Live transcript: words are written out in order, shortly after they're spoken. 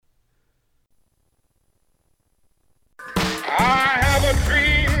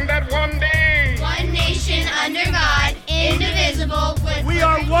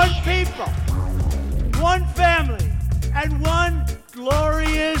people, one family, and one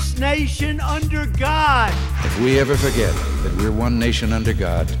glorious nation under God. If we ever forget that we're one nation under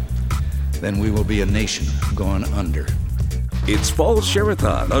God, then we will be a nation going under. It's Fall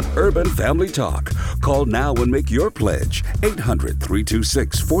Share-a-thon on Urban Family Talk. Call now and make your pledge.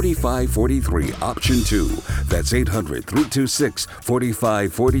 800-326-4543, option 2. That's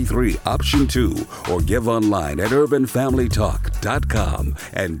 800-326-4543, option 2. Or give online at urbanfamilytalk.com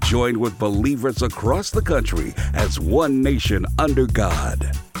and join with believers across the country as one nation under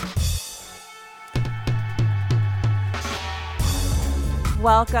God.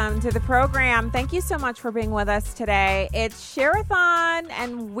 Welcome to the program. Thank you so much for being with us today. It's Share-a-thon,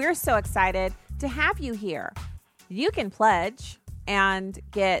 and we're so excited to have you here. You can pledge and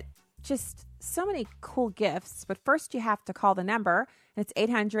get just so many cool gifts, but first you have to call the number, and it's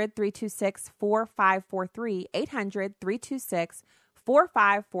 800-326-4543,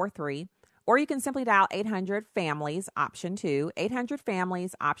 800-326-4543, or you can simply dial 800-FAMILIES, option 2,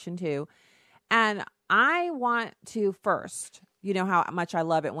 800-FAMILIES, option 2. And I want to first... You know how much I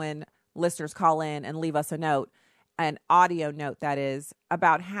love it when listeners call in and leave us a note, an audio note that is,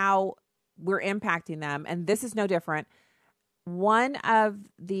 about how we're impacting them. And this is no different. One of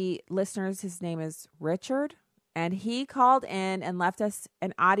the listeners, his name is Richard, and he called in and left us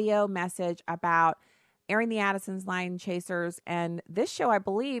an audio message about airing the Addisons Lion Chasers. And this show, I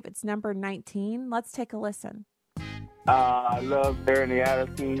believe, it's number 19. Let's take a listen. I love airing the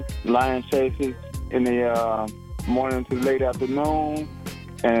Addisons Lion Chasers in the morning to late afternoon,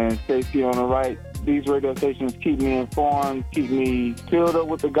 and Stacey on the right. These radio stations keep me informed, keep me filled up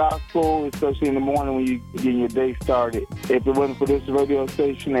with the gospel, especially in the morning when you get your day started. If it wasn't for this radio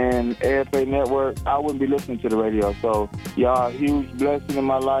station and AFA Network, I wouldn't be listening to the radio. So y'all are a huge blessing in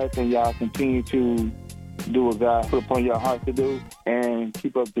my life, and y'all continue to do what God put upon your heart to do, and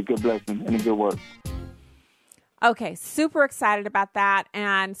keep up the good blessing and the good work. Okay, super excited about that.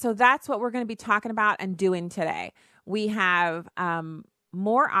 And so that's what we're going to be talking about and doing today. We have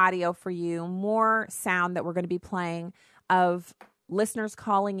more audio for you, more sound that we're going to be playing of listeners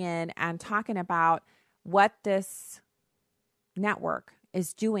calling in and talking about what this network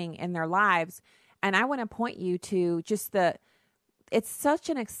is doing in their lives. And I want to point you to just it's such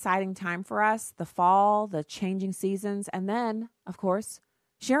an exciting time for us, the fall, the changing seasons, and then, of course,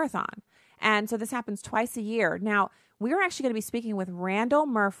 Share-a-thon. And so this happens twice a year. Now, we're actually going to be speaking with Randall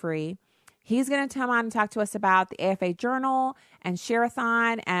Murphy. He's going to come on and talk to us about the AFA Journal and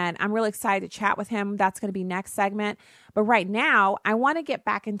Share-a-thon, and I'm really excited to chat with him. That's going to be next segment. But right now, I want to get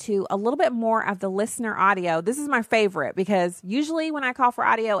back into a little bit more of the listener audio. This is my favorite because usually when I call for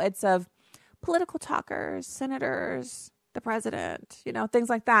audio, it's of political talkers, senators, the president, things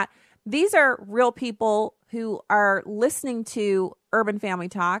like that. These are real people who are listening to Urban Family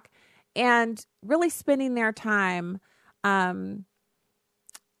Talk and really spending their time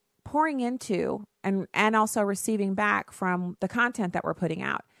pouring into and also receiving back from the content that we're putting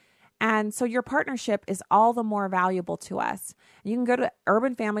out. And so your partnership is all the more valuable to us. You can go to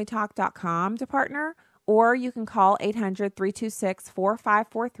urbanfamilytalk.com to partner, or you can call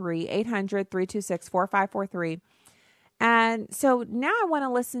 800-326-4543, 800-326-4543. And so now I want to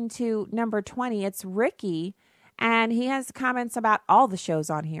listen to number 20. It's Ricky, and he has comments about all the shows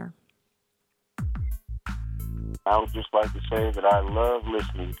on here. I would just like to say that I love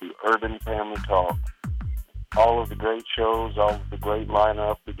listening to Urban Family Talk. All of the great shows, all of the great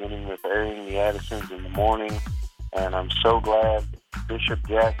lineup, beginning with airing the Addisons in the morning. And I'm so glad Bishop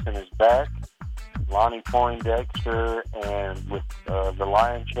Jackson is back, Lonnie Poindexter, and with the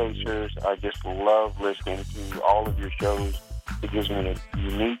Lion Chasers. I just love listening to all of your shows. It gives me a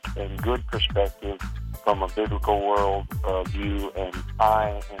unique and good perspective from a biblical world view, and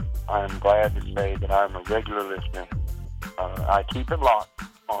I am glad to say that I'm a regular listener. I keep it locked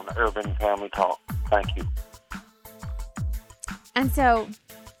on Urban Family Talk. Thank you. And so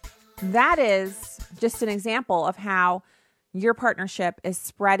that is just an example of how your partnership is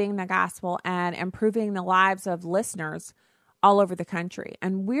spreading the gospel and improving the lives of listeners all over the country.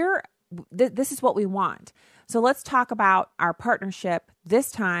 And this is what we want. So let's talk about our partnership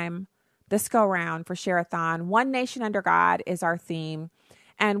this time. This go round for Share-a-thon. One Nation Under God is our theme.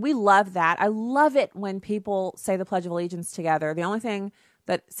 And we love that. I love it when people say the Pledge of Allegiance together. The only thing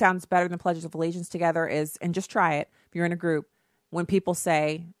that sounds better than the Pledge of Allegiance together is, and just try it if you're in a group, when people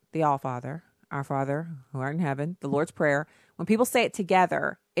say the All Father, our Father who art in heaven, the Lord's Prayer. When people say it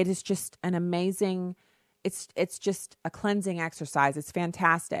together, it is just an amazing, it's just a cleansing exercise. It's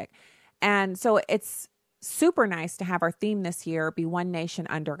fantastic. And so it's super nice to have our theme this year be One Nation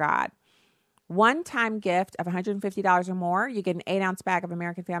Under God. One-time gift of $150 or more, you get an 8-ounce bag of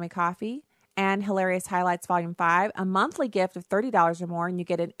American Family Coffee and Hilarious Highlights Volume 5. A monthly gift of $30 or more, and you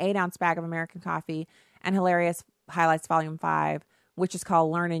get an 8-ounce bag of American Coffee and Hilarious Highlights Volume 5, which is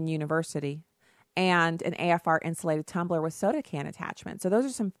called Learning University, and an AFR insulated tumbler with soda can attachment. So those are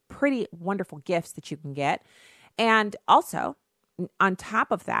some pretty wonderful gifts that you can get. And also, on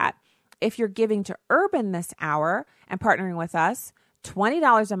top of that, if you're giving to Urban this hour and partnering with us,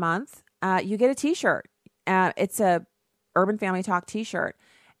 $20 a month, you get a t-shirt. It's a Urban Family Talk t-shirt.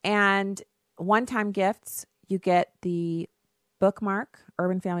 And one-time gifts, you get the bookmark,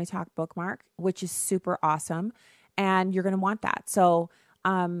 Urban Family Talk bookmark, which is super awesome. And you're going to want that. So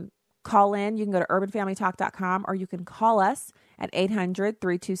call in. You can go to urbanfamilytalk.com, or you can call us at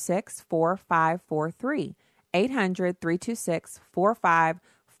 800-326-4543.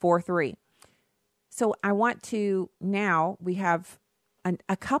 800-326-4543. So I want to, now we have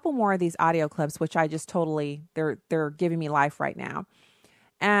a couple more of these audio clips, which I just totally, they're giving me life right now.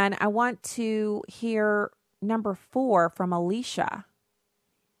 And I want to hear number 4 from Alicia.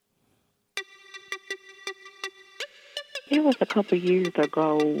 It was a couple years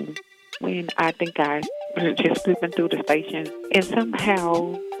ago when I think I was just flipping through the stations, and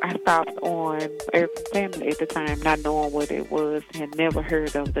somehow I stopped on Urban Family at the time, not knowing what it was, had never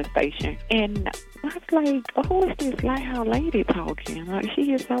heard of the station. And I was like, oh, it's this loud lady talking. Like,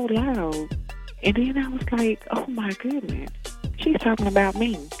 she is so loud. And then I was like, oh my goodness, she's talking about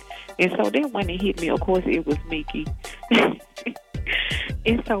me. And so then when it hit me, of course, it was Mickey.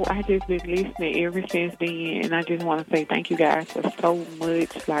 And so I just been listening ever since then, and I just want to say thank you guys for so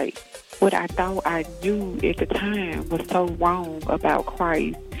much. Like, what I thought I knew at the time was so wrong about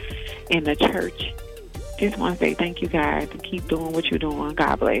Christ and the church. Just want to say thank you guys and keep doing what you're doing.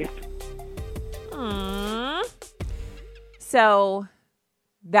 God bless. Aww. So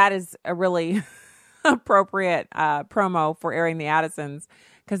that is a really appropriate promo for airing the Addisons,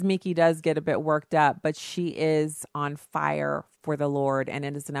 because Miki does get a bit worked up, but she is on fire for the Lord, and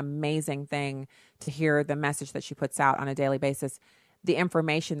it is an amazing thing to hear the message that she puts out on a daily basis, the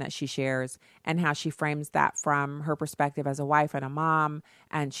information that she shares, and how she frames that from her perspective as a wife and a mom,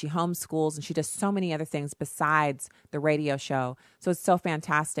 and she homeschools, and she does so many other things besides the radio show. So it's so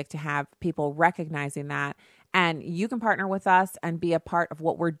fantastic to have people recognizing that. And you can partner with us and be a part of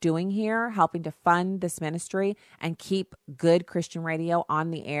what we're doing here, helping to fund this ministry and keep good Christian radio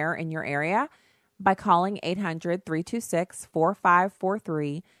on the air in your area by calling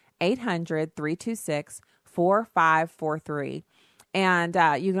 800-326-4543, 800-326-4543. And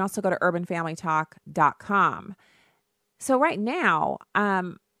you can also go to urbanfamilytalk.com. So right now,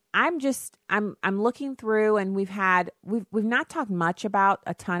 I'm looking through, and we've not talked much about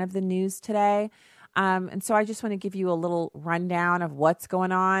a ton of the news today. And so I just want to give you a little rundown of what's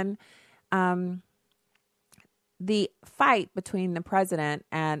going on. The fight between the president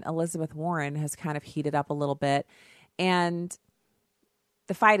and Elizabeth Warren has kind of heated up a little bit. And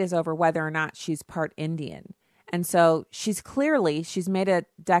the fight is over whether or not she's part Indian. And so she's made a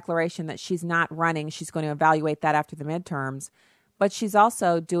declaration that she's not running. She's going to evaluate that after the midterms. But she's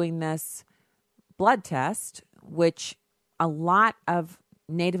also doing this blood test, which a lot of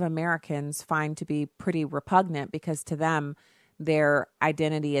Native Americans find to be pretty repugnant, because to them, their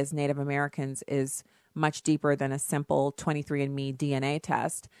identity as Native Americans is much deeper than a simple 23andMe DNA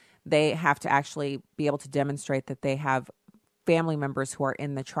test. They have to actually be able to demonstrate that they have family members who are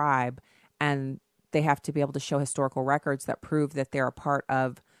in the tribe, and they have to be able to show historical records that prove that they're a part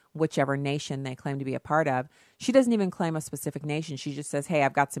of whichever nation they claim to be a part of. She doesn't even claim a specific nation. She just says, hey,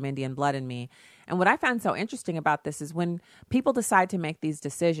 I've got some Indian blood in me. And what I found so interesting about this is when people decide to make these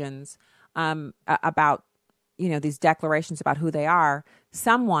decisions about, these declarations about who they are,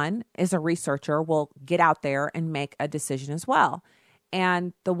 someone is a researcher, will get out there and make a decision as well.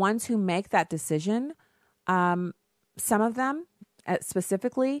 And the ones who make that decision, some of them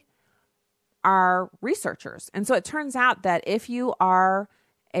specifically are researchers. And so it turns out that if you are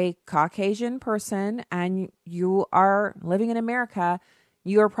a Caucasian person and you are living in America,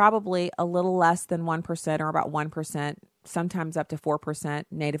 you are probably a little less than 1% or about 1%, sometimes up to 4%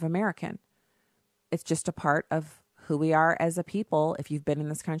 Native American. It's just a part of who we are as a people if you've been in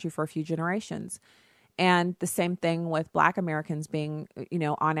this country for a few generations. And the same thing with Black Americans being,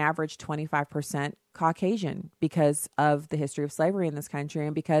 on average 25% Caucasian because of the history of slavery in this country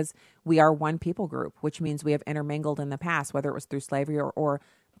and because we are one people group, which means we have intermingled in the past, whether it was through slavery or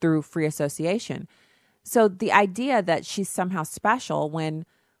through free association. So the idea that she's somehow special when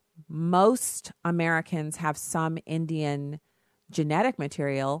most Americans have some Indian genetic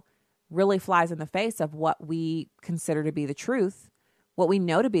material really flies in the face of what we consider to be the truth, what we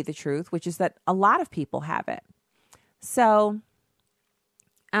know to be the truth, which is that a lot of people have it. So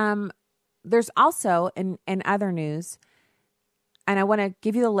there's also in other news, and I want to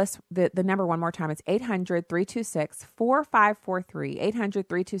give you the list, the number one more time. It's 800-326-4543,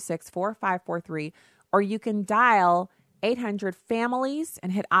 800-326-4543, or you can dial 800-FAMILIES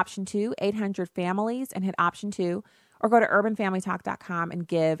and hit option 2, 800-FAMILIES and hit option 2, or go to urbanfamilytalk.com and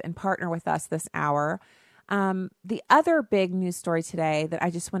give and partner with us this hour. The other big news story today that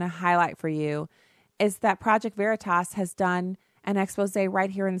I just want to highlight for you is that Project Veritas has done an expose right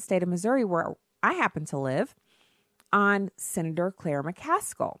here in the state of Missouri, where I happen to live, on Senator Claire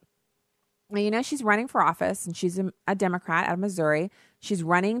McCaskill. Now, she's running for office, and she's a Democrat out of Missouri. She's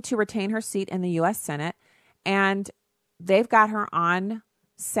running to retain her seat in the U.S. Senate, and they've got her on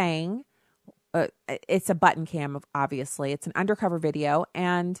saying, it's a button cam, obviously. It's an undercover video,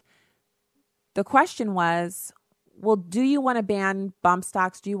 and the question was, well, do you want to ban bump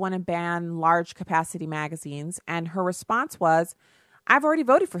stocks? Do you want to ban large capacity magazines? And her response was, I've already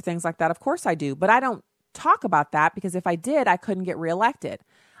voted for things like that. Of course I do, but I don't talk about that because if I did, I couldn't get reelected.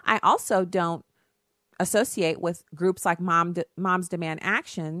 I also don't associate with groups like Moms Demand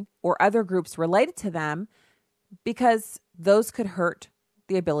Action or other groups related to them because those could hurt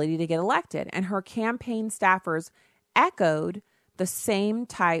the ability to get elected. And her campaign staffers echoed the same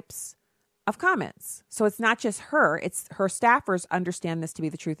types of comments. So it's not just her, it's her staffers understand this to be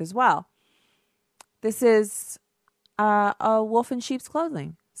the truth as well. This is a wolf in sheep's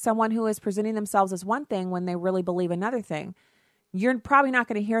clothing. Someone who is presenting themselves as one thing when they really believe another thing. You're probably not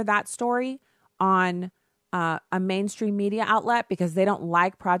going to hear that story on a mainstream media outlet because they don't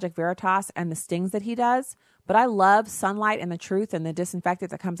like Project Veritas and the stings that he does. But I love Sunlight and the truth and the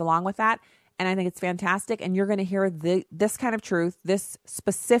disinfectant that comes along with that. And I think it's fantastic. And you're going to hear this kind of truth, this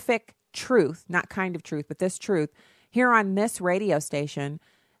specific truth, not kind of truth, but this truth here on this radio station,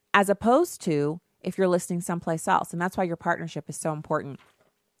 as opposed to if you're listening someplace else. And that's why your partnership is so important.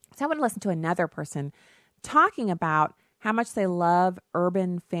 So I want to listen to another person talking about how much they love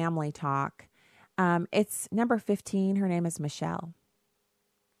Urban Family Talk. It's number 15. Her name is Michelle.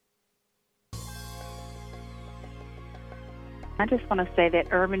 I just want to say that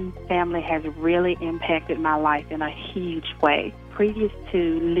Urban Family has really impacted my life in a huge way. Previous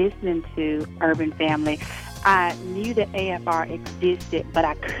to listening to Urban Family, I knew that AFR existed, but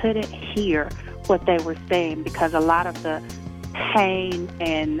I couldn't hear what they were saying because a lot of the pain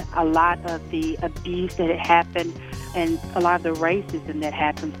and a lot of the abuse that had happened and a lot of the racism that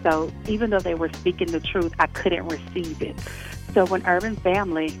happened. So even though they were speaking the truth, I couldn't receive it. So when Urban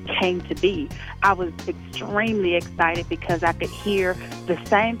Family came to be, I was extremely excited because I could hear the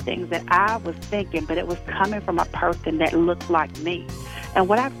same things that I was thinking, but it was coming from a person that looked like me. And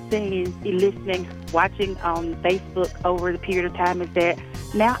what I've seen, listening, watching on Facebook over the period of time is that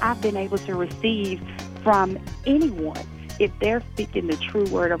now I've been able to receive from anyone. If they're speaking the true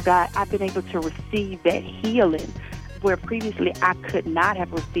word of God, I've been able to receive that healing where previously I could not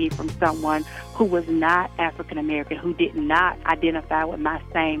have received from someone who was not African American, who did not identify with my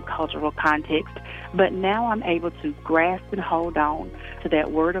same cultural context. But now I'm able to grasp and hold on to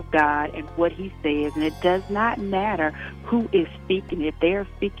that word of God and what he says. And it does not matter who is speaking. If they are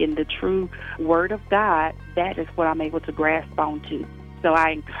speaking the true word of God, that is what I'm able to grasp onto. So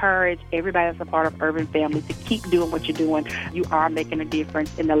I encourage everybody that's a part of Urban Family to keep doing what you're doing. You are making a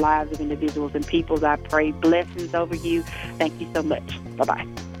difference in the lives of individuals and peoples. I pray blessings over you. Thank you so much. Bye-bye.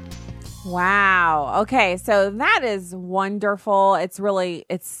 Wow. Okay. So that is wonderful.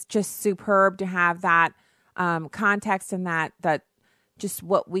 It's just superb to have that context and that just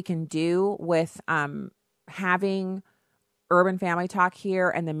what we can do with having Urban Family Talk here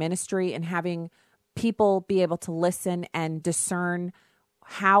and the ministry and having people be able to listen and discern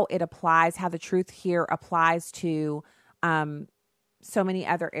how it applies, how the truth here applies to so many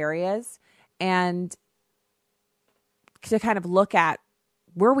other areas, and to kind of look at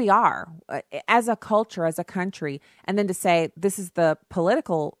where we are as a culture, as a country, and then to say, this is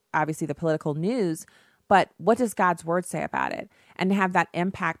obviously the political news, but what does God's word say about it? And to have that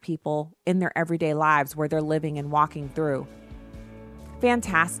impact people in their everyday lives where they're living and walking through.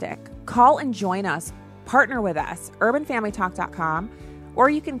 Fantastic. Call and join us. Partner with us, urbanfamilytalk.com, or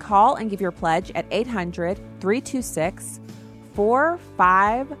you can call and give your pledge at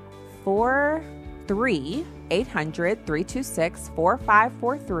 800-326-4543,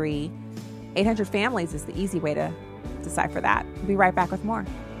 800-326-4543. 800 Families is the easy way to decipher that. We'll be right back with more.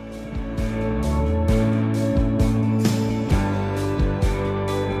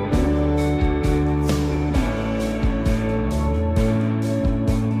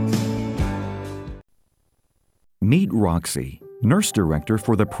 Meet Roxy, nurse director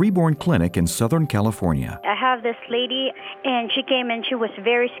for the preborn clinic in Southern California. I have this lady, and she came and she was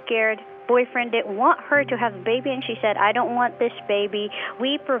very scared. Boyfriend didn't want her to have a baby, and she said, I don't want this baby.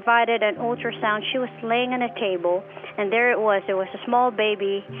 We provided an ultrasound. She was laying on a table, and there it was a small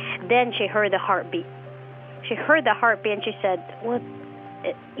baby. Then she heard the heartbeat. She heard the heartbeat, and she said, well,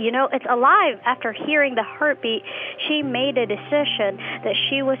 it's alive. After hearing the heartbeat, she made a decision that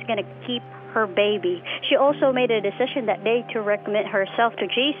she was going to keep her baby. She also made a decision that day to recommit herself to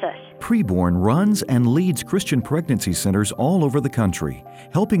Jesus. Preborn runs and leads Christian pregnancy centers all over the country,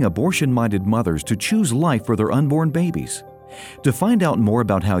 helping abortion-minded mothers to choose life for their unborn babies. To find out more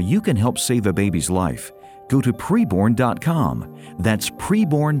about how you can help save a baby's life, go to preborn.com. That's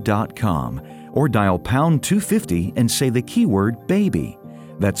preborn.com. Or dial pound 250 and say the keyword baby.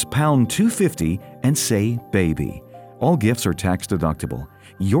 That's pound 250 and say baby. All gifts are tax deductible.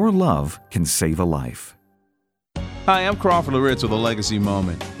 Your love can save a life. Hi, I'm Crawford Loritz with a Legacy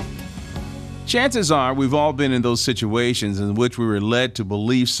Moment. Chances are we've all been in those situations in which we were led to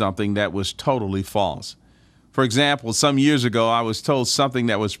believe something that was totally false. For example, some years ago, I was told something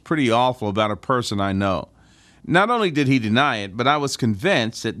that was pretty awful about a person I know. Not only did he deny it, but I was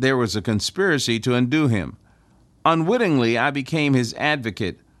convinced that there was a conspiracy to undo him. Unwittingly, I became his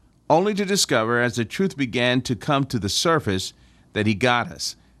advocate, only to discover as the truth began to come to the surface that he got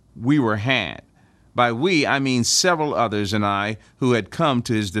us. We were had. By we, I mean several others and I who had come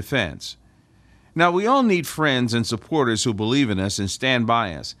to his defense. Now, we all need friends and supporters who believe in us and stand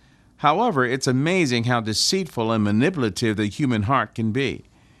by us. However, it's amazing how deceitful and manipulative the human heart can be.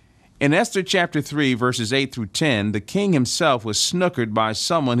 In Esther chapter 3, verses 8 through 10, the king himself was snookered by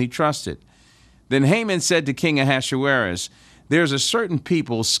someone he trusted. Then Haman said to King Ahasuerus, "There's a certain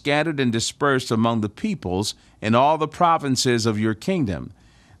people scattered and dispersed among the peoples in all the provinces of your kingdom.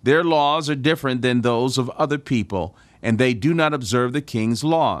 Their laws are different than those of other people, and they do not observe the king's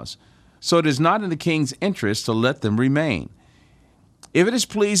laws. So it is not in the king's interest to let them remain. If it is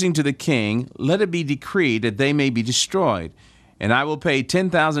pleasing to the king, let it be decreed that they may be destroyed. And I will pay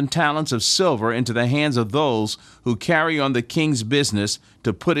 10,000 talents of silver into the hands of those who carry on the king's business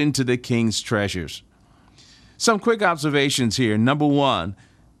to put into the king's treasures." Some quick observations here. Number one,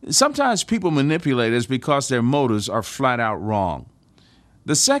 sometimes people manipulate us because their motives are flat out wrong.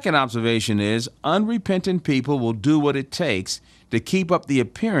 The second observation is unrepentant people will do what it takes to keep up the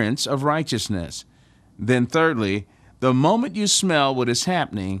appearance of righteousness. Then thirdly, the moment you smell what is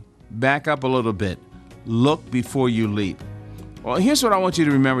happening, back up a little bit. Look before you leap. Well, here's what I want you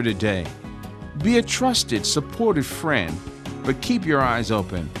to remember today. Be a trusted, supportive friend, but keep your eyes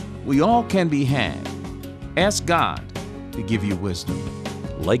open. We all can be had. Ask God to give you wisdom.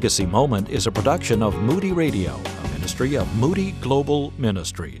 Legacy Moment is a production of Moody Radio, a ministry of Moody Global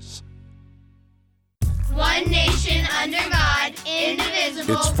Ministries. One nation under God,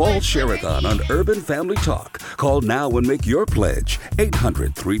 indivisible. It's Fall Share-a-thon on Urban Family Talk. Call now and make your pledge.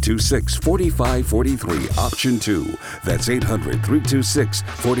 800-326-4543, option 2. That's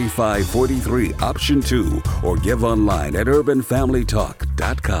 800-326-4543, option 2. Or give online at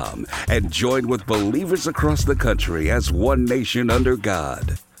urbanfamilytalk.com and join with believers across the country as one nation under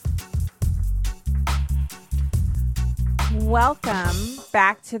God. Welcome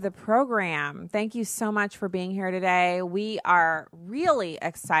back to the program. Thank you so much for being here today. We are really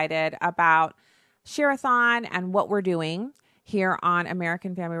excited about Share-a-thon and what we're doing here on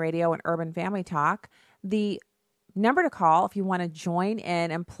American Family Radio and Urban Family Talk. The number to call if you want to join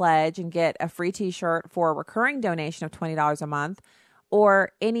in and pledge and get a free t-shirt for a recurring donation of $20 a month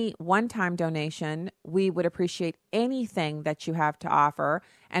or any one-time donation, we would appreciate anything that you have to offer.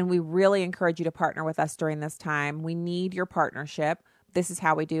 And we really encourage you to partner with us during this time. We need your partnership. This is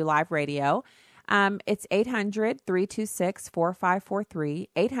how we do live radio. It's 800-326-4543,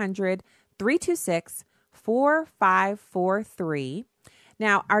 800-326-4543.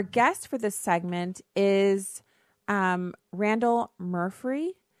 Now, our guest for this segment is Randall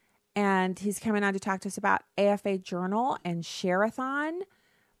Murphy, and he's coming on to talk to us about AFA Journal and Share-a-thon.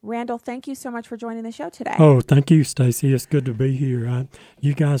 Randall, thank you so much for joining the show today. Oh, thank you, Stacy. It's good to be here.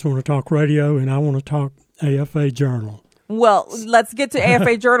 You guys want to talk radio, and I want to talk AFA Journal. Well, let's get to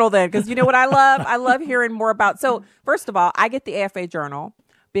AFA Journal then, because you know what I love? I love hearing more about. So, first of all, I get the AFA Journal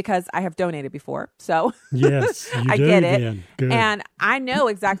because I have donated before. So, yes, you I do get it. Then. Good. And I know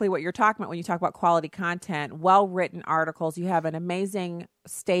exactly what you're talking about when you talk about quality content, well-written articles. You have an amazing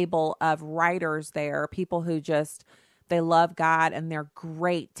stable of writers there, people who just, they love God and they're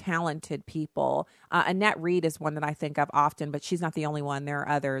great, talented people. Annette Reed is one that I think of often, but she's not the only one. There are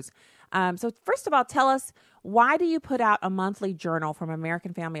others. So first of all, tell us, why do you put out a monthly journal from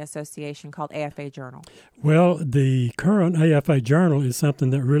American Family Association called AFA Journal? Well, the current AFA Journal is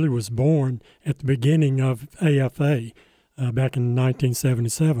something that really was born at the beginning of AFA back in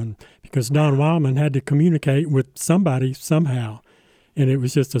 1977, because Don Wildman had to communicate with somebody somehow, and it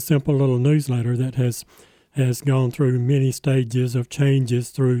was just a simple little newsletter that has gone through many stages of changes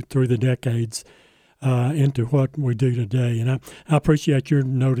through the decades into what we do today. And I appreciate your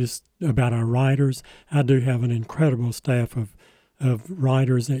notice about our writers. I do have an incredible staff of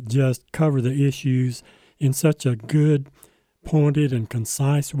writers that just cover the issues in such a good, pointed, and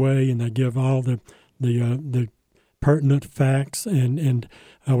concise way, and they give all the pertinent facts, and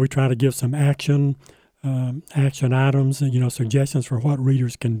we try to give some action items, and suggestions for what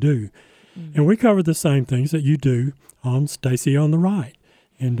readers can do. Mm-hmm. And we cover the same things that you do on Stacy on the Right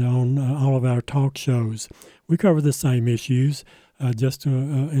and on all of our talk shows. We cover the same issues, just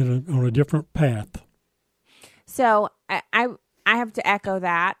on a different path. So I have to echo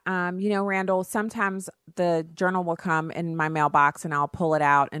that. Randall, sometimes the journal will come in my mailbox and I'll pull it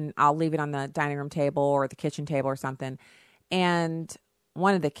out and I'll leave it on the dining room table or the kitchen table or something. And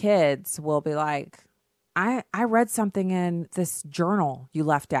one of the kids will be like, I read something in this journal you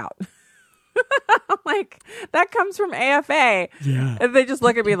left out. I'm like, that comes from AFA. Yeah. And they just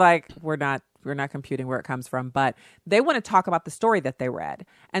look at me like, we're not computing where it comes from, but they want to talk about the story that they read.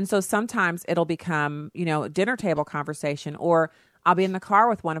 And so sometimes it'll become, a dinner table conversation, or I'll be in the car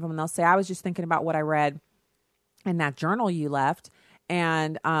with one of them and they'll say, I was just thinking about what I read in that journal you left.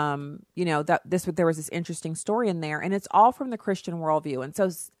 And, there was this interesting story in there, and it's all from the Christian worldview. And so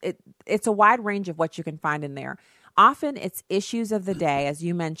it's a wide range of what you can find in there. Often it's issues of the day, as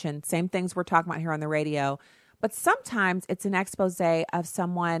you mentioned, same things we're talking about here on the radio, but sometimes it's an expose of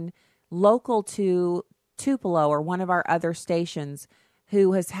someone local to Tupelo or one of our other stations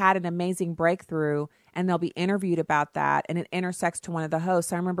who has had an amazing breakthrough, and they'll be interviewed about that, and it intersects to one of the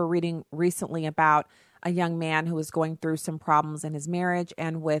hosts. I remember reading recently about a young man who was going through some problems in his marriage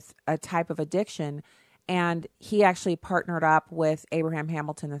and with a type of addiction, and he actually partnered up with Abraham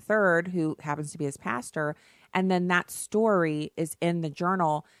Hamilton III, who happens to be his pastor, and then that story is in the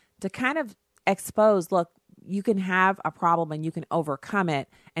journal to kind of expose, look, you can have a problem and you can overcome it,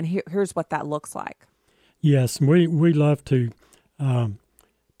 and here's what that looks like. Yes, we love to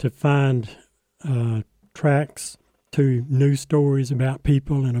find tracks to news stories about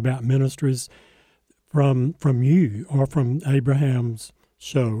people and about ministries from you or from Abraham's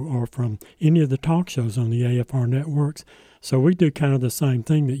show or from any of the talk shows on the AFR networks. So we do kind of the same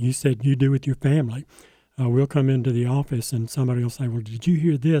thing that you said you do with your family. We'll come into the office and somebody will say, well, did you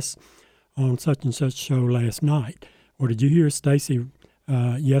hear this on such and such show last night? Or did you hear Stacy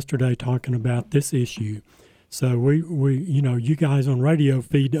yesterday talking about this issue? So we you guys on radio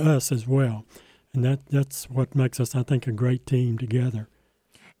feed us as well. And that's what makes us, I think, a great team together.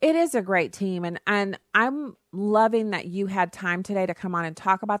 It is a great team, and I'm loving that you had time today to come on and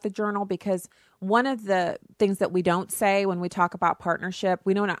talk about the journal, because one of the things that we don't say when we talk about partnership,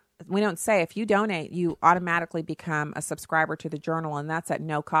 we don't say if you donate, you automatically become a subscriber to the journal, and that's at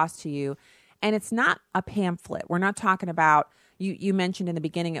no cost to you. And it's not a pamphlet. We're not talking about, you mentioned in the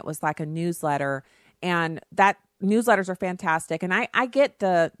beginning it was like a newsletter, and that newsletters are fantastic. And I get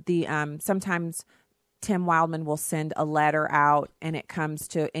the sometimes Tim Wildman will send a letter out, and it comes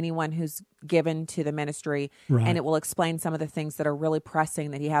to anyone who's given to the ministry, right, and it will explain some of the things that are really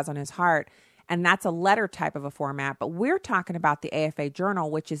pressing that he has on his heart. And that's a letter type of a format. But we're talking about the AFA Journal,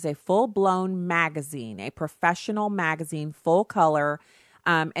 which is a full-blown magazine, a professional magazine, full color.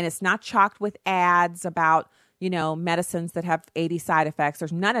 And it's not chocked with ads about, medicines that have 80 side effects.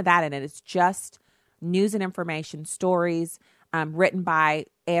 There's none of that in it. It's just news and information, stories, written by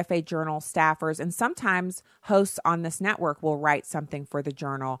AFA Journal staffers, and sometimes hosts on this network will write something for the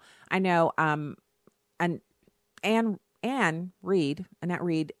journal. I know Annette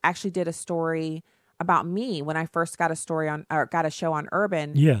Reed actually did a story about me when I first got a story on, or got a show on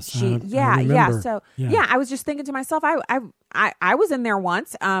Urban. Yes, I remember. So I was just thinking to myself, I was in there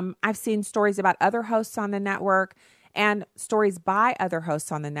once. I've seen stories about other hosts on the network and stories by other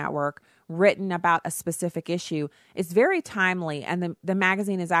hosts on the network written about a specific issue. It's very timely, and the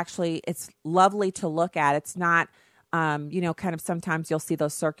magazine is actually, it's lovely to look at. It's not, kind of sometimes you'll see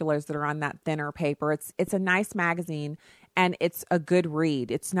those circulars that are on that thinner paper. It's a nice magazine, and it's a good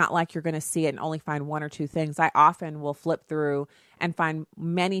read. It's not like you're going to see it and only find one or two things. I often will flip through and find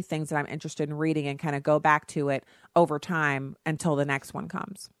many things that I'm interested in reading and kind of go back to it over time until the next one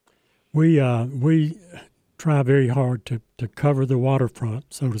comes. We try very hard to cover the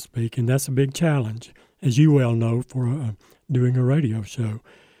waterfront, so to speak, and that's a big challenge, as you well know, for doing a radio show.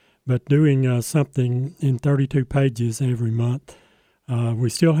 but doing something in 32 pages every month. We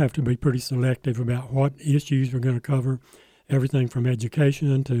still have to be pretty selective about what issues we're going to cover, everything from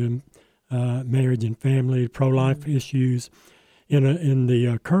education to marriage and family, pro-life issues. In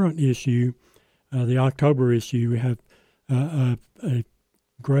the current issue, the October issue, we have a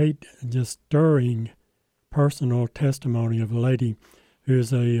great, just stirring personal testimony of a lady who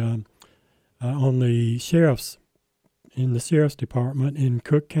is on the sheriff's department in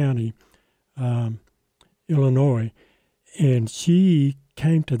Cook County, Illinois, and she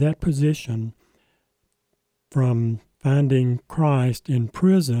came to that position from finding Christ in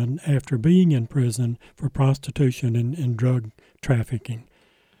prison after being in prison for prostitution and drug trafficking.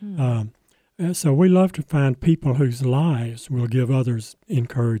 So we love to find people whose lives will give others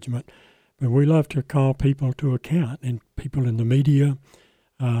encouragement, but we love to call people to account, and people in the media,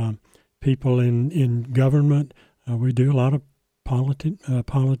 people in government. We do a lot of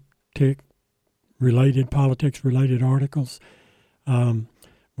politics-related articles.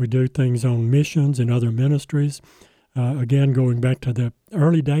 We do things on missions and other ministries. Again, going back to the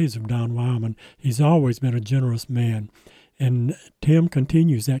early days of Don Wildmon, he's always been a generous man. And Tim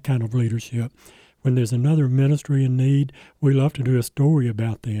continues that kind of leadership. When there's another ministry in need, we love to do a story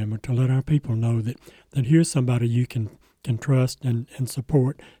about them or to let our people know that here's somebody you can trust and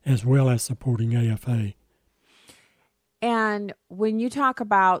support, as well as supporting AFA. And when you talk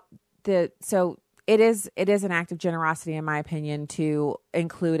about so it is an act of generosity, in my opinion, to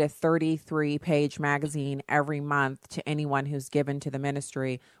include a 33-page magazine every month to anyone who's given to the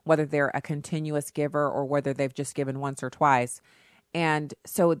ministry, whether they're a continuous giver or whether they've just given once or twice. And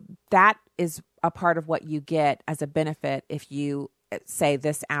so that is a part of what you get as a benefit if you, say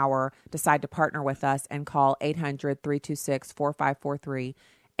this hour, decide to partner with us and call 800-326-4543,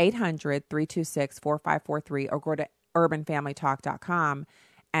 800-326-4543, or go to urbanfamilytalk.com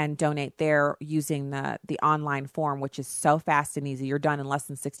and donate there using the online form, which is so fast and easy. You're done in less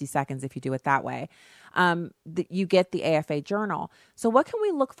than 60 seconds if you do it that way. You get the AFA Journal. So what can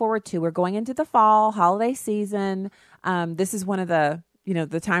we look forward to? We're going into the fall holiday season. This is one of the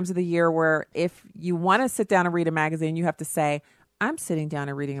times of the year where if you want to sit down and read a magazine, you have to say, I'm sitting down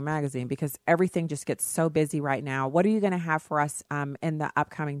and reading a magazine, because everything just gets so busy right now. What are you going to have for us in the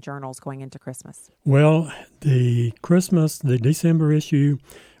upcoming journals going into Christmas? Well, the December issue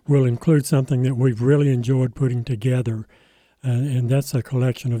will include something that we've really enjoyed putting together, and that's a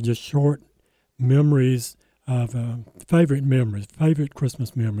collection of just short memories of favorite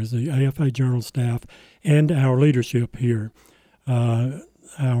Christmas memories, the AFA Journal staff and our leadership here,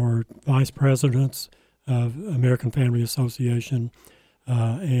 our vice presidents of American Family Association,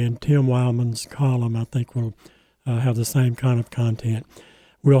 and Tim Wildmon's column, I think, will have the same kind of content.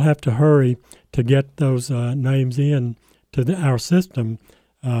 We'll have to hurry to get those names in to our system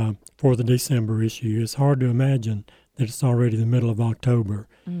for the December issue. It's hard to imagine that it's already the middle of October,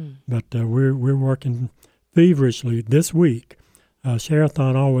 but we're working feverishly this week.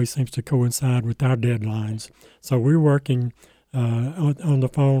 Share-a-thon always seems to coincide with our deadlines, so we're working on the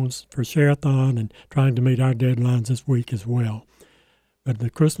phones for Share-a-thon and trying to meet our deadlines this week as well. But the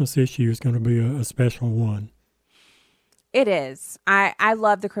Christmas issue is going to be a special one. It is. I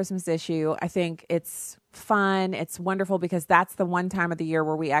love the Christmas issue. I think it's fun. It's wonderful because that's the one time of the year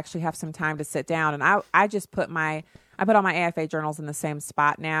where we actually have some time to sit down. And I just put all my AFA journals in the same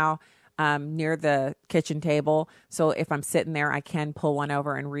spot now, near the kitchen table. So if I'm sitting there, I can pull one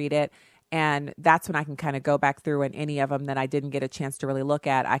over and read it. And that's when I can kind of go back through, and any of them that I didn't get a chance to really look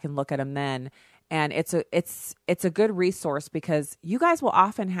at, I can look at them then. And it's a good resource because you guys will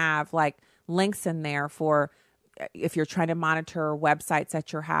often have like links in there for if you're trying to monitor websites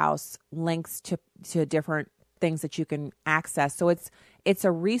at your house, links to different things that you can access. So it's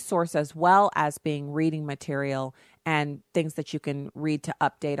a resource as well as being reading material and things that you can read to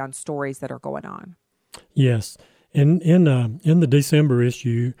update on stories that are going on. Yes. In the December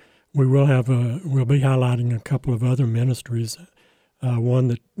issue, we'll be highlighting a couple of other ministries.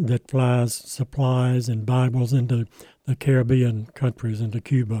 One that flies supplies and Bibles into the Caribbean countries, into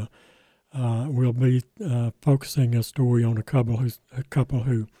Cuba. We'll be focusing a story on a couple who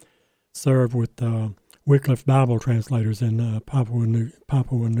serve with Wycliffe Bible translators in Papua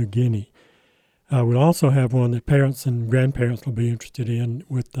New Guinea. We'll also have one that parents and grandparents will be interested in.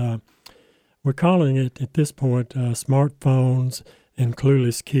 We're calling it at this point Smartphones and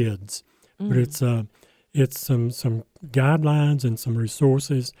Clueless Kids, but it's some guidelines and some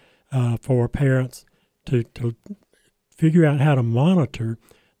resources for parents to figure out how to monitor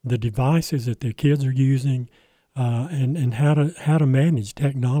the devices that their kids are using, and how to manage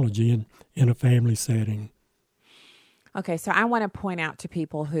technology in a family setting. Okay, so I want to point out to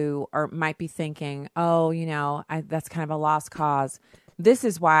people who might be thinking, oh, that's kind of a lost cause. This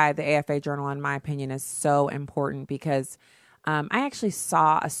is why the AFA Journal, in my opinion, is so important, because I actually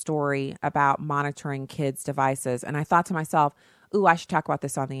saw a story about monitoring kids' devices, and I thought to myself, ooh, I should talk about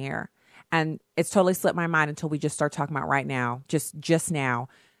this on the air. And it's totally slipped my mind until we just start talking about right now, just now.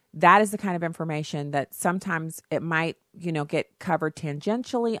 That is the kind of information that sometimes it might, get covered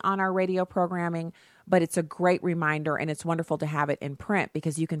tangentially on our radio programming, but it's a great reminder, and it's wonderful to have it in print,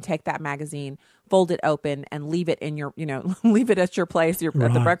 because you can take that magazine, fold it open, and leave it in your, leave it at your place, at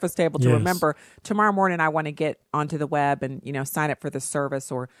the breakfast table to remember tomorrow morning I want to get onto the web and, sign up for this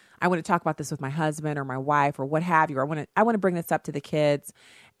service, or I want to talk about this with my husband or my wife or what have you, or I want to bring this up to the kids.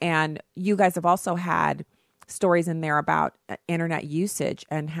 And you guys have also had stories in there about internet usage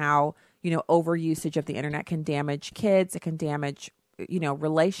and how, overusage of the internet can damage kids. It can damage,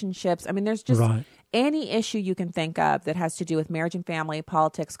 relationships. I mean, there's just any issue you can think of that has to do with marriage and family,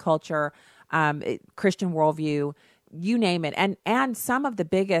 politics, culture, Christian worldview, you name it. And some of the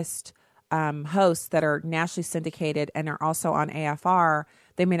biggest hosts that are nationally syndicated and are also on AFR,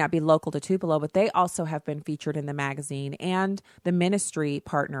 they may not be local to Tupelo, but they also have been featured in the magazine, and the ministry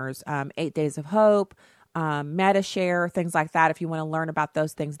partners, 8 Days of Hope, MetaShare, things like that. If you want to learn about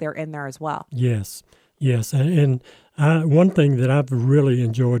those things, they're in there as well. Yes. And one thing that I've really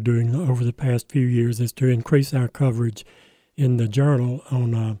enjoyed doing over the past few years is to increase our coverage in the journal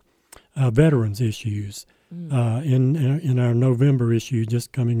on veterans issues. In our November issue,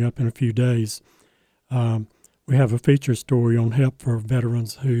 just coming up in a few days, we have a feature story on help for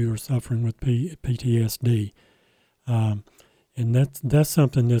veterans who are suffering with PTSD. And that's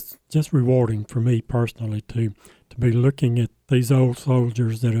something that's just rewarding for me personally, to be looking at these old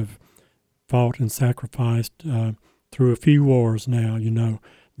soldiers that have fought and sacrificed through a few wars now,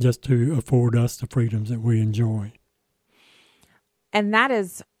 just to afford us the freedoms that we enjoy. And that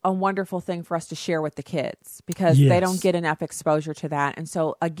is a wonderful thing for us to share with the kids, because they don't get enough exposure to that. And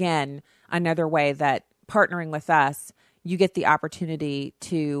so, again, another way that partnering with us, you get the opportunity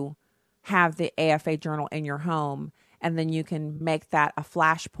to have the AFA Journal in your home, and then you can make that a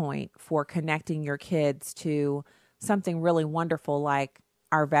flashpoint for connecting your kids to something really wonderful like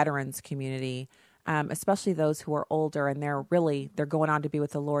our veterans community, especially those who are older and they're going on to be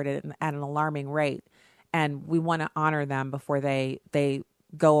with the Lord at an alarming rate. And we want to honor them before they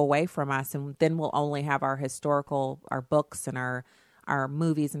go away from us. And then we'll only have our books and our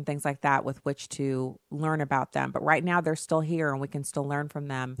movies and things like that with which to learn about them. But right now they're still here and we can still learn from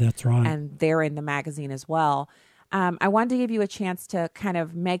them. That's right. And they're in the magazine as well. I wanted to give you a chance to kind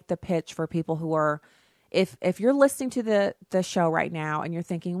of make the pitch for people who are, if you're listening to the show right now and you're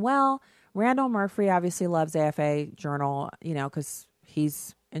thinking, well, Randall Murphy obviously loves AFA Journal, because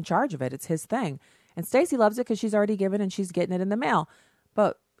he's in charge of it. It's his thing. And Stacy loves it because she's already given and she's getting it in the mail.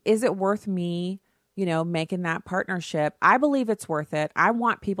 But is it worth me, making that partnership? I believe it's worth it. I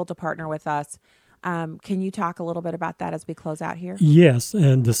want people to partner with us. Can you talk a little bit about that as we close out here? Yes,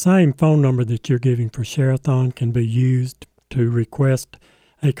 and the same phone number that you're giving for Share-a-thon can be used to request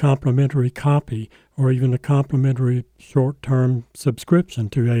a complimentary copy or even a complimentary short-term subscription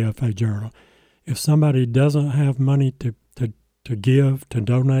to AFA Journal. If somebody doesn't have money to give, to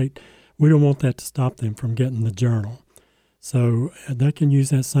donate, we don't want that to stop them from getting the journal. So they can use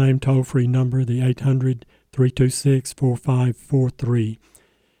that same toll-free number, the 800-326-4543,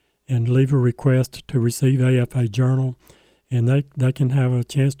 and leave a request to receive AFA Journal, and they can have a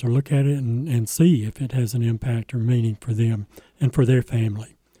chance to look at it and see if it has an impact or meaning for them and for their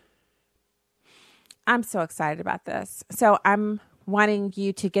family. I'm so excited about this. So I'm wanting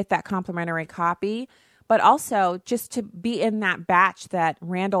you to get that complimentary copy, but also just to be in that batch that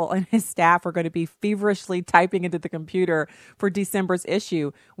Randall and his staff are going to be feverishly typing into the computer for December's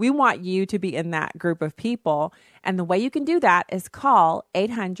issue. We want you to be in that group of people. And the way you can do that is call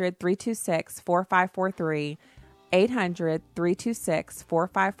 800-326-4543,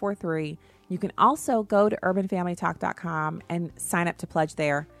 800-326-4543. You can also go to urbanfamilytalk.com and sign up to pledge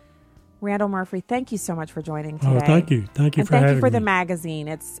there. Randall Murphy, thank you so much for joining today. Oh, thank you. Thank you for having me. Thank you for the magazine.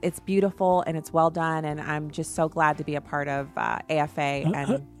 It's beautiful and it's well done, and I'm just so glad to be a part of AFA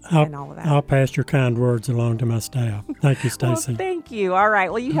and all of that. I'll pass your kind words along to my staff. Thank you, Stacy. Well, thank you. All right.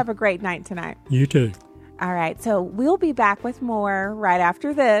 Well, you have a great night tonight. You too. All right. So we'll be back with more right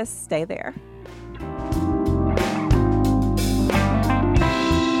after this. Stay there.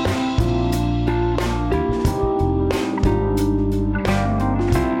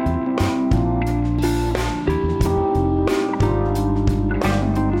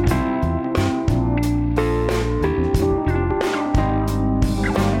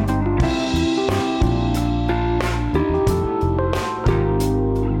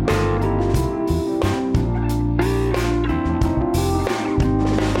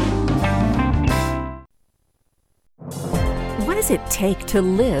 does it take to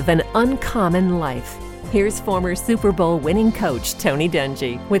live an uncommon life? Here's former Super Bowl winning coach Tony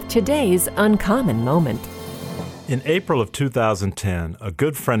Dungy with today's Uncommon Moment. In April of 2010, a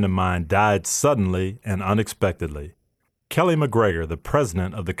good friend of mine died suddenly and unexpectedly. Kelly McGregor, the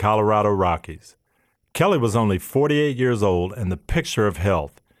president of the Colorado Rockies. Kelly was only 48 years old and the picture of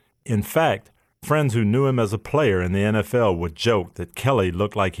health. In fact, friends who knew him as a player in the NFL would joke that Kelly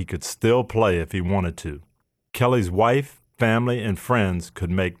looked like he could still play if he wanted to. Kelly's wife, family, and friends could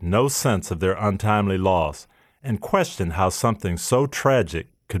make no sense of their untimely loss and questioned how something so tragic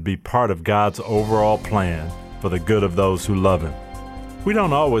could be part of God's overall plan for the good of those who love Him. We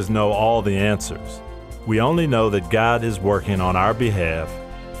don't always know all the answers. We only know that God is working on our behalf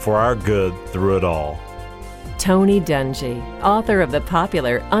for our good through it all. Tony Dungy, author of the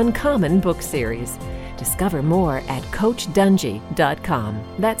popular Uncommon book series. Discover more at CoachDungy.com.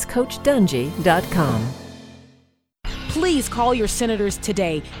 That's CoachDungy.com. Please call your senators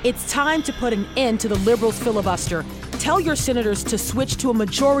today. It's time to put an end to the Liberals' filibuster. Tell your senators to switch to a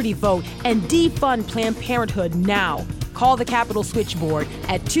majority vote and defund Planned Parenthood now. Call the Capitol Switchboard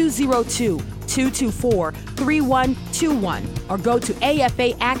at 202-224-3121 or go to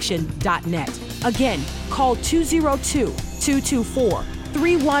afaaction.net. Again, call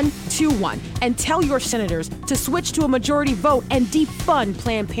 202-224-3121 and tell your senators to switch to a majority vote and defund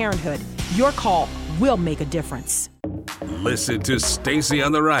Planned Parenthood. Your call will make a difference. Listen to Stacy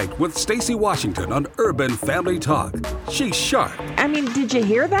on the Right with Stacy Washington on Urban Family Talk. She's sharp. I mean, did you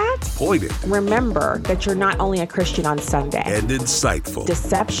hear that? Pointed. Remember that you're not only a Christian on Sunday. And insightful.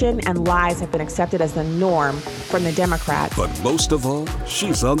 Deception and lies have been accepted as the norm from the Democrats. But most of all,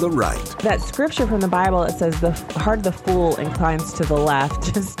 she's on the right. That scripture from the Bible that says the heart of the fool inclines to the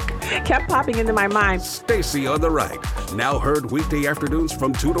left just kept popping into my mind. Stacy on the Right. Now heard weekday afternoons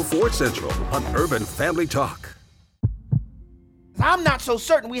from 2 to 4 Central on Urban Family Talk. I'm not so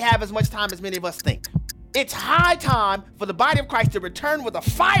certain we have as much time as many of us think. It's high time for the body of Christ to return with a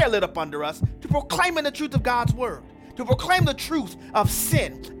fire lit up under us to proclaiming the truth of God's word, to proclaim the truth of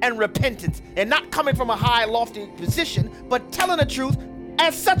sin and repentance, and not coming from a high, lofty position, but telling the truth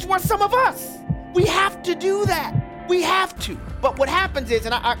as such were some of us. We have to do that. We have to. But what happens is,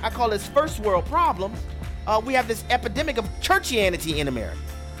 and I call this first world problems, we have this epidemic of churchianity in America,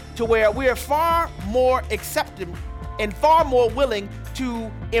 to where we are far more accepting and far more willing to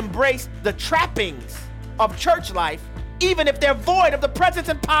embrace the trappings of church life, even if they're void of the presence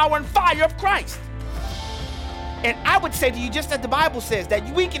and power and fire of Christ. And I would say to you, just as the Bible says,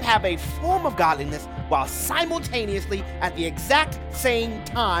 that we can have a form of godliness while simultaneously, at the exact same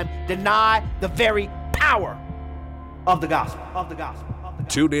time, deny the very power of the gospel.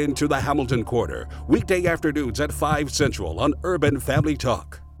 Tune in to the Hamilton Quarter, weekday afternoons at 5 Central on Urban Family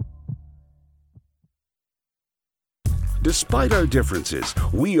Talk. Despite our differences,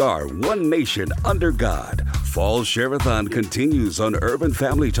 we are one nation under God. Fall Share-a-thon continues on Urban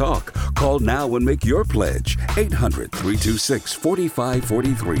Family Talk. Call now and make your pledge.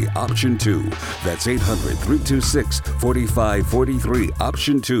 800-326-4543, option 2. That's 800-326-4543,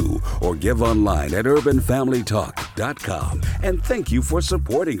 option 2. Or give online at urbanfamilytalk.com. And thank you for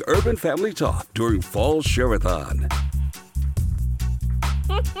supporting Urban Family Talk during Fall Share-a-thon.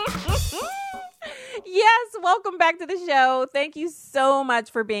 Yes, welcome back to the show. Thank you so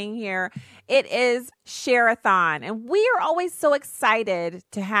much for being here. It is Share-a-thon, and we are always so excited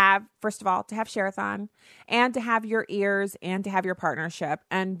to have, first of all, to have Share-a-thon and to have your ears and to have your partnership.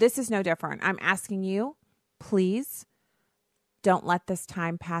 And this is no different. I'm asking you, please don't let this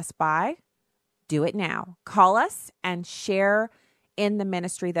time pass by. Do it now. Call us and share in the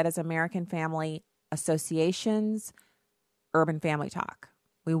ministry that is American Family Association's Urban Family Talk.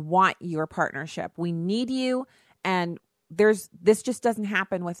 We want your partnership. We need you, and this just doesn't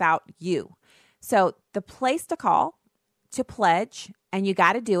happen without you. So the place to call to pledge, and you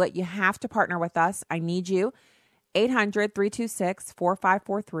got to do it. You have to partner with us. I need you.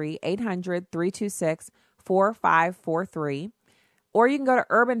 800-326-4543, 800-326-4543. Or you can go to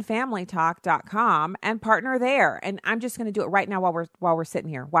urbanfamilytalk.com and partner there. And I'm just going to do it right now while we're sitting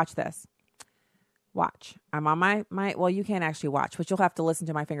here. Watch this. Watch. I'm on my well, you can't actually watch, but you'll have to listen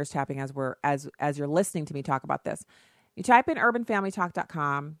to my fingers tapping as you're listening to me talk about this. You type in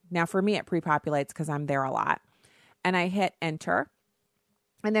urbanfamilytalk.com. Now for me, it pre-populates because I'm there a lot. And I hit enter.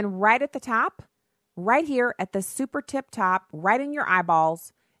 And then right at the top, right here at the super tip top, right in your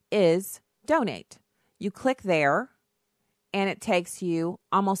eyeballs is donate. You click there and it takes you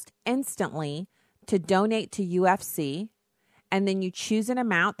almost instantly to donate to UFC. And then you choose an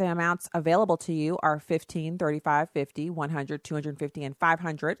amount. The amounts available to you are $15, $35, $50, $100, $250, and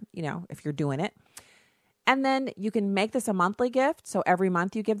 $500, if you're doing it. And then you can make this a monthly gift. So every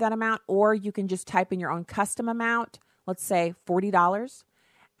month you give that amount, or you can just type in your own custom amount, let's say $40.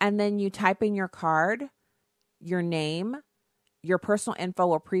 And then you type in your card, your name, your personal info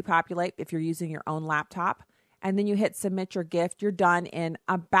will pre-populate if you're using your own laptop. And then you hit submit your gift. You're done in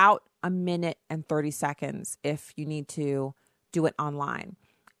about 1 minute and 30 seconds if you need to do it online.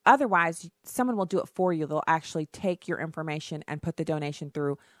 Otherwise, someone will do it for you. They'll actually take your information and put the donation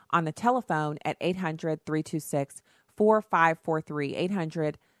through on the telephone at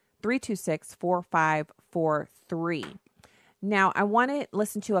 800-326-4543. 800-326-4543. Now, I want to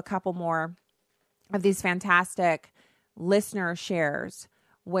listen to a couple more of these fantastic listener shares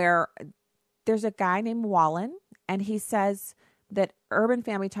where there's a guy named Wallen, and he says that Urban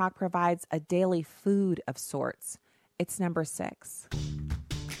Family Talk provides a daily food of sorts. It's number 6.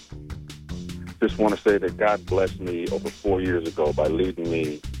 Just want to say that God blessed me over 4 years ago by leading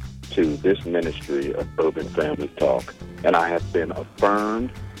me to this ministry of Urban Family Talk. And I have been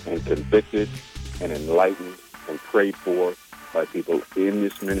affirmed and convicted and enlightened and prayed for by people in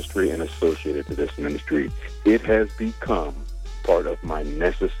this ministry and associated to this ministry. It has become part of my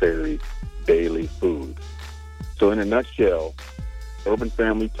necessary daily food. So in a nutshell, Urban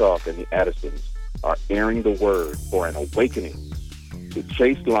Family Talk and the Addisons are airing the word for an awakening to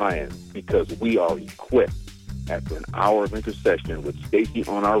chase lions, because we are equipped after an hour of intercession with Stacy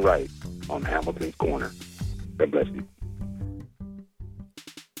on our right on Hamilton's Corner. God bless you.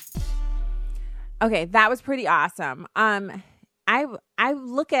 Okay, that was pretty awesome. I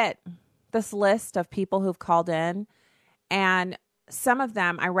look at this list of people who've called in, and some of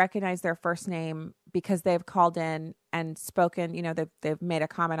them I recognize their first name because they've called in and spoken. You know, they've made a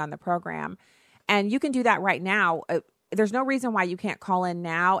comment on the program, and you can do that right now. There's no reason why you can't call in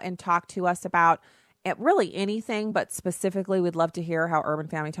now and talk to us about really anything, but specifically we'd love to hear how Urban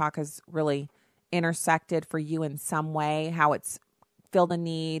Family Talk has really intersected for you in some way, how it's filled a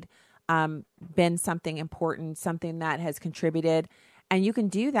need, been something important, something that has contributed. And you can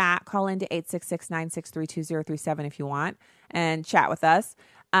do that. Call into 866-963-2037 if you want and chat with us.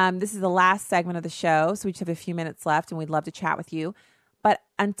 This is the last segment of the show, so we just have a few minutes left, and we'd love to chat with you. But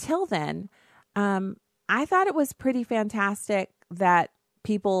until then, I thought it was pretty fantastic that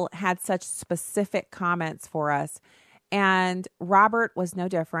people had such specific comments for us. And Robert was no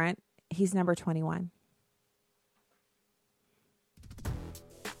different. He's number 21.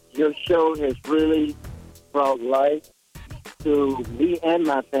 Your show has really brought life to me and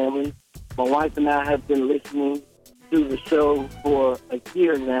my family. My wife and I have been listening to the show for a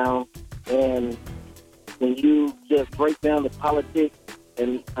year now. And when you just break down the politics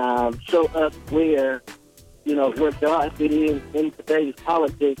and show us where God fit in today's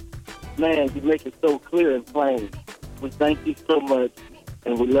politics, man, you make it so clear and plain. We thank you so much,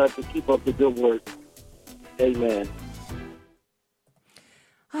 and we love to keep up the good work. Amen.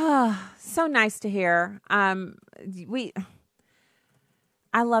 Ah, so nice to hear. I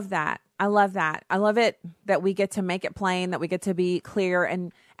love that. I love that. I love it that we get to make it plain, that we get to be clear,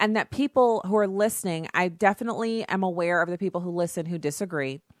 and that people who are listening, I definitely am aware of the people who listen who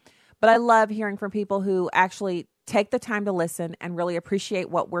disagree. But I love hearing from people who actually take the time to listen and really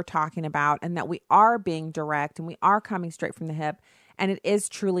appreciate what we're talking about, and that we are being direct and we are coming straight from the hip. And it is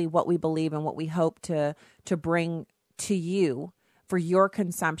truly what we believe and what we hope to bring to you for your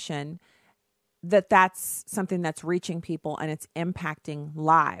consumption, that's something that's reaching people and it's impacting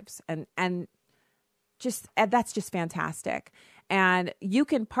lives. And that's just fantastic. And you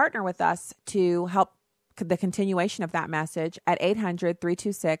can partner with us to help the continuation of that message at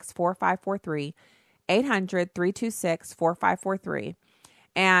 800-326-4543, 800-326-4543.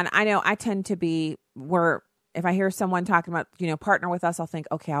 And I know I tend to be where if I hear someone talking about, partner with us, I'll think,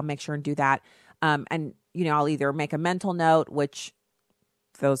 okay, I'll make sure and do that. And, I'll either make a mental note, which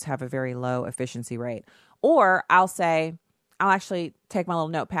those have a very low efficiency rate, or I'll actually take my little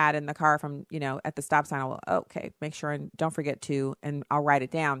notepad in the car from, at the stop sign. Okay, make sure and don't forget to, and I'll write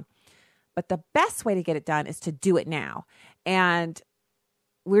it down. But the best way to get it done is to do it now. And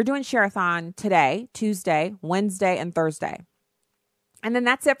we're doing Share-a-thon today, Tuesday, Wednesday, and Thursday. And then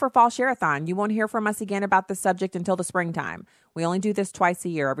that's it for Fall Share-a-thon. You won't hear from us again about this subject until the springtime. We only do this twice a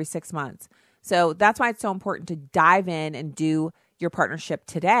year, every 6 months. So that's why it's so important to dive in and do your partnership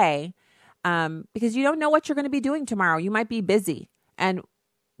today, because you don't know what you're going to be doing tomorrow. You might be busy, and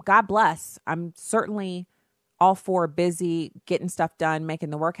God bless. I'm certainly all for busy, getting stuff done,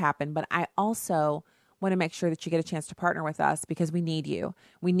 making the work happen. But I also want to make sure that you get a chance to partner with us because we need you.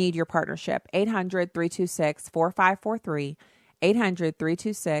 We need your partnership. 800-326-4543,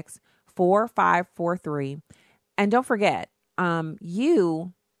 800-326-4543. And don't forget,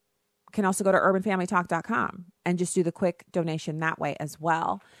 you can also go to urbanfamilytalk.com and just do the quick donation that way as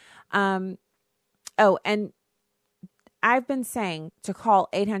well. And I've been saying to call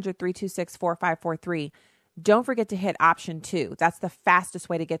 800-326-4543. Don't forget to hit option 2. That's the fastest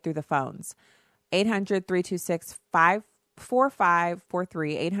way to get through the phones. 800-326-4543.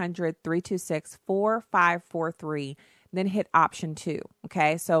 800-326-4543. Then hit option 2.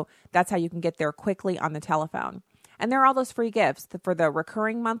 Okay, so that's how you can get there quickly on the telephone. And there are all those free gifts. For the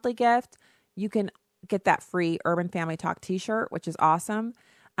recurring monthly gift, you can get that free Urban Family Talk t-shirt, which is awesome.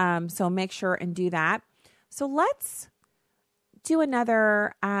 So make sure and do that. So let's do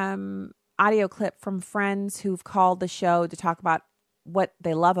another audio clip from friends who've called the show to talk about what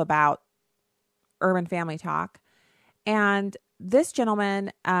they love about Urban Family Talk. And this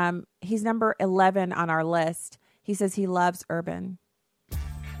gentleman, he's number 11 on our list. He says he loves Urban.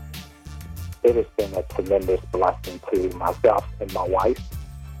 It has been a tremendous blessing to myself and my wife,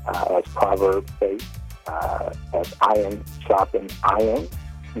 as Proverbs say, as iron sharpens iron.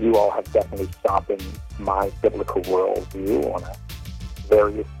 You all have definitely sharpened my biblical worldview on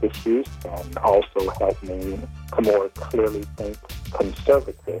various issues and also helped me to more clearly think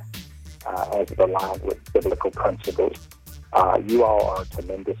conservative as it aligned with biblical principles. You all are a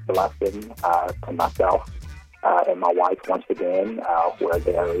tremendous blessing to myself and my wife once again, where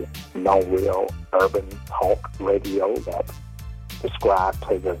there is no real urban talk radio that describes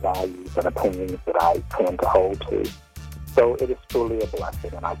to the values and opinions that I tend to hold to. So it is truly a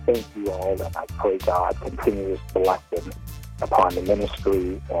blessing, and I thank you all, and I pray God continues blessing upon the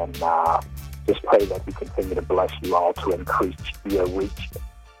ministry, and just pray that He continue to bless you all to increase your reach,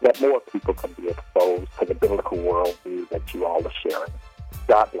 that more people can be exposed to the biblical worldview that you all are sharing.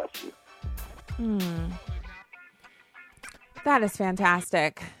 God bless you. That is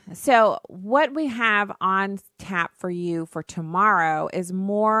fantastic. So what we have on tap for you for tomorrow is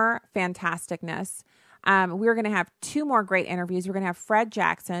more fantasticness. We're going to have 2 more great interviews. We're going to have Fred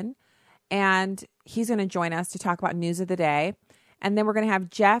Jackson, and he's going to join us to talk about news of the day. And then we're going to have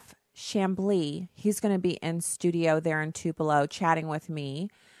Jeff Chambly. He's going to be in studio there in Tupelo chatting with me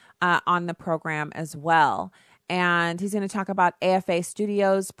on the program as well. And he's going to talk about AFA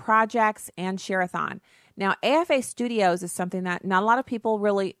Studios projects and Share-a-thon. Now, AFA Studios is something that not a lot of people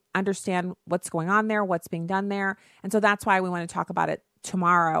really understand what's going on there, what's being done there. And so that's why we want to talk about it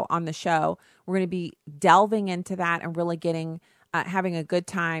tomorrow on the show. We're going to be delving into that and really getting, having a good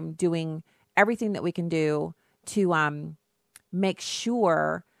time doing everything that we can do to make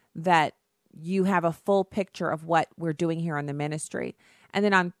sure that you have a full picture of what we're doing here on the ministry. And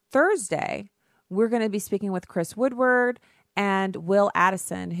then on Thursday, we're going to be speaking with Chris Woodward and Will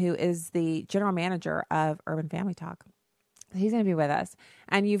Addison, who is the general manager of Urban Family Talk. He's going to be with us.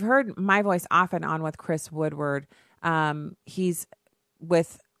 And you've heard my voice often on with Chris Woodward. He's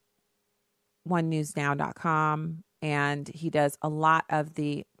with onenewsnow.com, and he does a lot of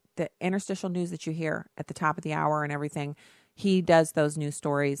the interstitial news that you hear at the top of the hour and everything. He does those news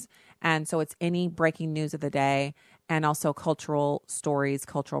stories. And so it's any breaking news of the day and also cultural stories,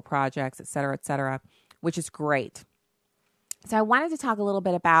 cultural projects, et cetera, which is great. So I wanted to talk a little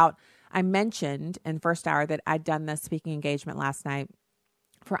bit about, I mentioned in first hour that I'd done this speaking engagement last night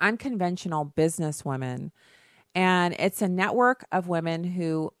for unconventional businesswomen. And it's a network of women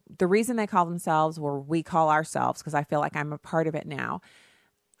who, the reason they call themselves, or we call ourselves, because I feel like I'm a part of it now,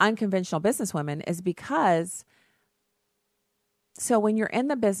 unconventional businesswomen, is because, so when you're in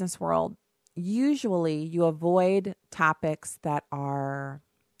the business world, usually you avoid topics that are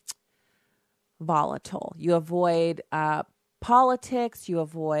volatile. You avoid politics, you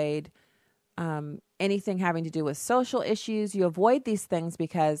avoid anything having to do with social issues. You avoid these things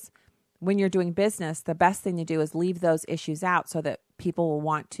because when you're doing business, the best thing to do is leave those issues out so that people will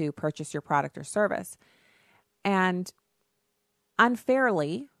want to purchase your product or service. And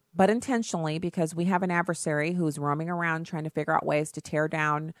unfairly, but intentionally, because we have an adversary who's roaming around trying to figure out ways to tear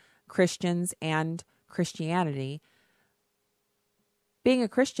down Christians and Christianity, being a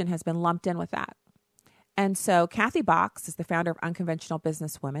Christian has been lumped in with that. And so Kathy Box is the founder of Unconventional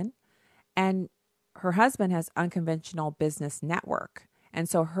Businesswomen, and her husband has Unconventional Business Network. And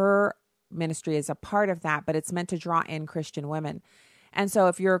so her ministry is a part of that, but it's meant to draw in Christian women. And so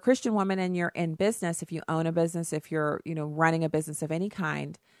if you're a Christian woman and you're in business, if you own a business, if you're, running a business of any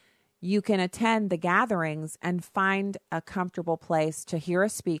kind, you can attend the gatherings and find a comfortable place to hear a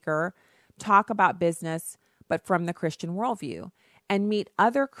speaker talk about business, but from the Christian worldview, and meet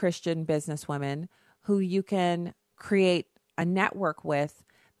other Christian businesswomen who you can create a network with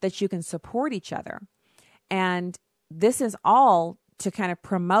that you can support each other. And this is all to kind of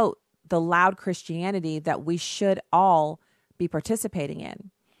promote the loud Christianity that we should all be participating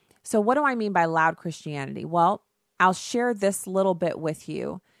in. So what do I mean by loud Christianity? Well, I'll share this little bit with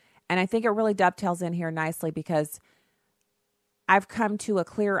you. And I think it really dovetails in here nicely because I've come to a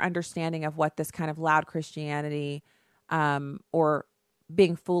clear understanding of what this kind of loud Christianity or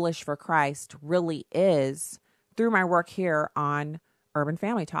being foolish for Christ really is through my work here on Urban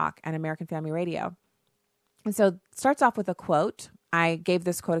Family Talk and American Family Radio. And so it starts off with a quote. I gave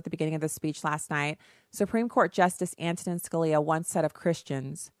this quote at the beginning of the speech last night. Supreme Court Justice Antonin Scalia once said of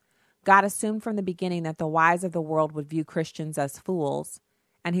Christians, God assumed from the beginning that the wise of the world would view Christians as fools,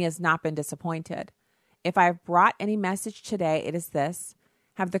 and he has not been disappointed. If I have brought any message today, it is this: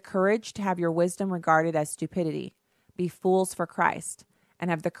 have the courage to have your wisdom regarded as stupidity, be fools for Christ, and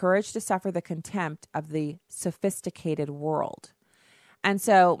have the courage to suffer the contempt of the sophisticated world. And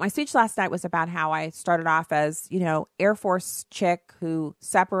so my speech last night was about how I started off as, Air Force chick who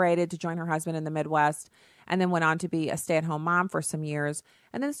separated to join her husband in the Midwest and then went on to be a stay-at-home mom for some years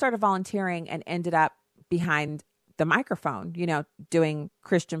and then started volunteering and ended up behind the microphone, doing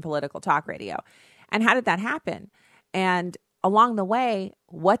Christian political talk radio. And how did that happen? And along the way,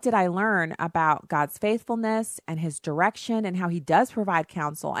 what did I learn about God's faithfulness and his direction and how he does provide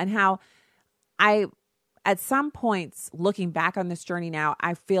counsel and how at some points, looking back on this journey now,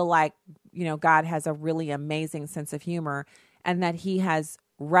 I feel like, God has a really amazing sense of humor and that he has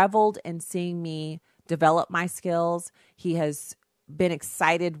reveled in seeing me develop my skills. He has been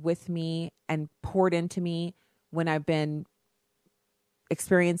excited with me and poured into me when I've been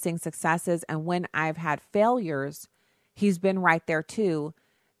experiencing successes. And when I've had failures, he's been right there too,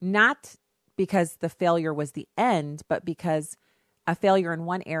 not because the failure was the end, but because a failure in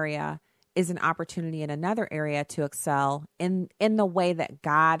one area is an opportunity in another area to excel in the way that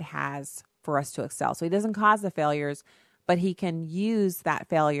God has for us to excel. So he doesn't cause the failures, but he can use that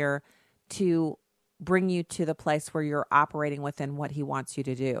failure to bring you to the place where you're operating within what he wants you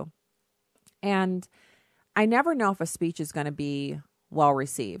to do. And I never know if a speech is going to be well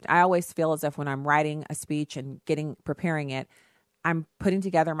received. I always feel as if when I'm writing a speech and preparing it, I'm putting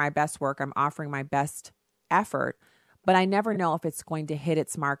together my best work. I'm offering my best effort, but I never know if it's going to hit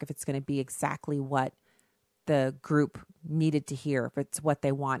its mark, if it's going to be exactly what the group needed to hear, if it's what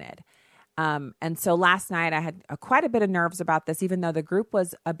they wanted. And so last night I had quite a bit of nerves about this, even though the group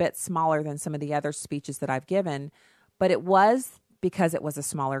was a bit smaller than some of the other speeches that I've given, but it was because it was a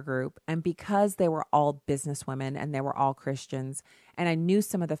smaller group and because they were all businesswomen and they were all Christians. And I knew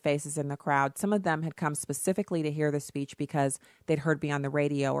some of the faces in the crowd. Some of them had come specifically to hear the speech because they'd heard me on the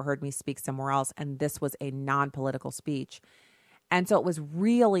radio or heard me speak somewhere else. And this was a non-political speech. And so it was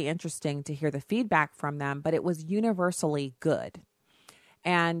really interesting to hear the feedback from them, but it was universally good.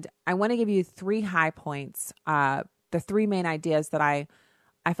 And I want to give you 3 high points, the 3 main ideas that I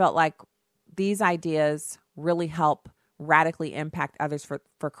felt like these ideas really help radically impact others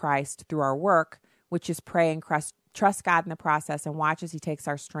for Christ through our work, which is pray and trust God in the process and watch as he takes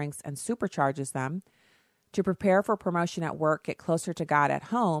our strengths and supercharges them, to prepare for promotion at work, get closer to God at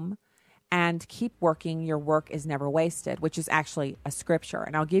home, and keep working. Your work is never wasted, which is actually a scripture.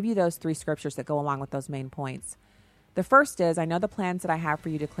 And I'll give you those 3 scriptures that go along with those main points. The first is, I know the plans that I have for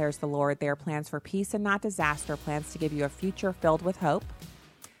you, declares the Lord. They are plans for peace and not disaster, plans to give you a future filled with hope.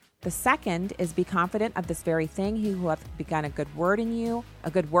 The second is, be confident of this very thing. He who hath begun a good work in you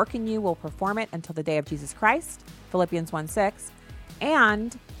will perform it until the day of Jesus Christ, Philippians 1:6.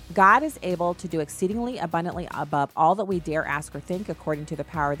 And God is able to do exceedingly abundantly above all that we dare ask or think, according to the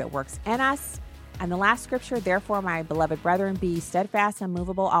power that works in us. And the last scripture, therefore, my beloved brethren, be steadfast and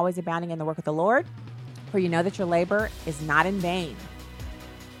immovable, always abounding in the work of the Lord, for you know that your labor is not in vain.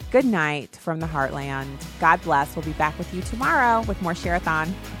 Good night from the Heartland. God bless. We'll be back with you tomorrow with more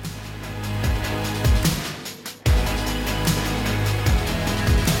Share-a-thon.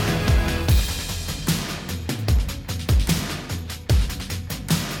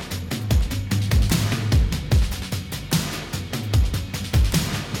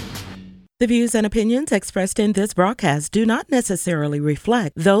 The views and opinions expressed in this broadcast do not necessarily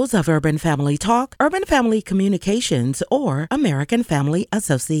reflect those of Urban Family Talk, Urban Family Communications, or American Family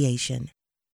Association.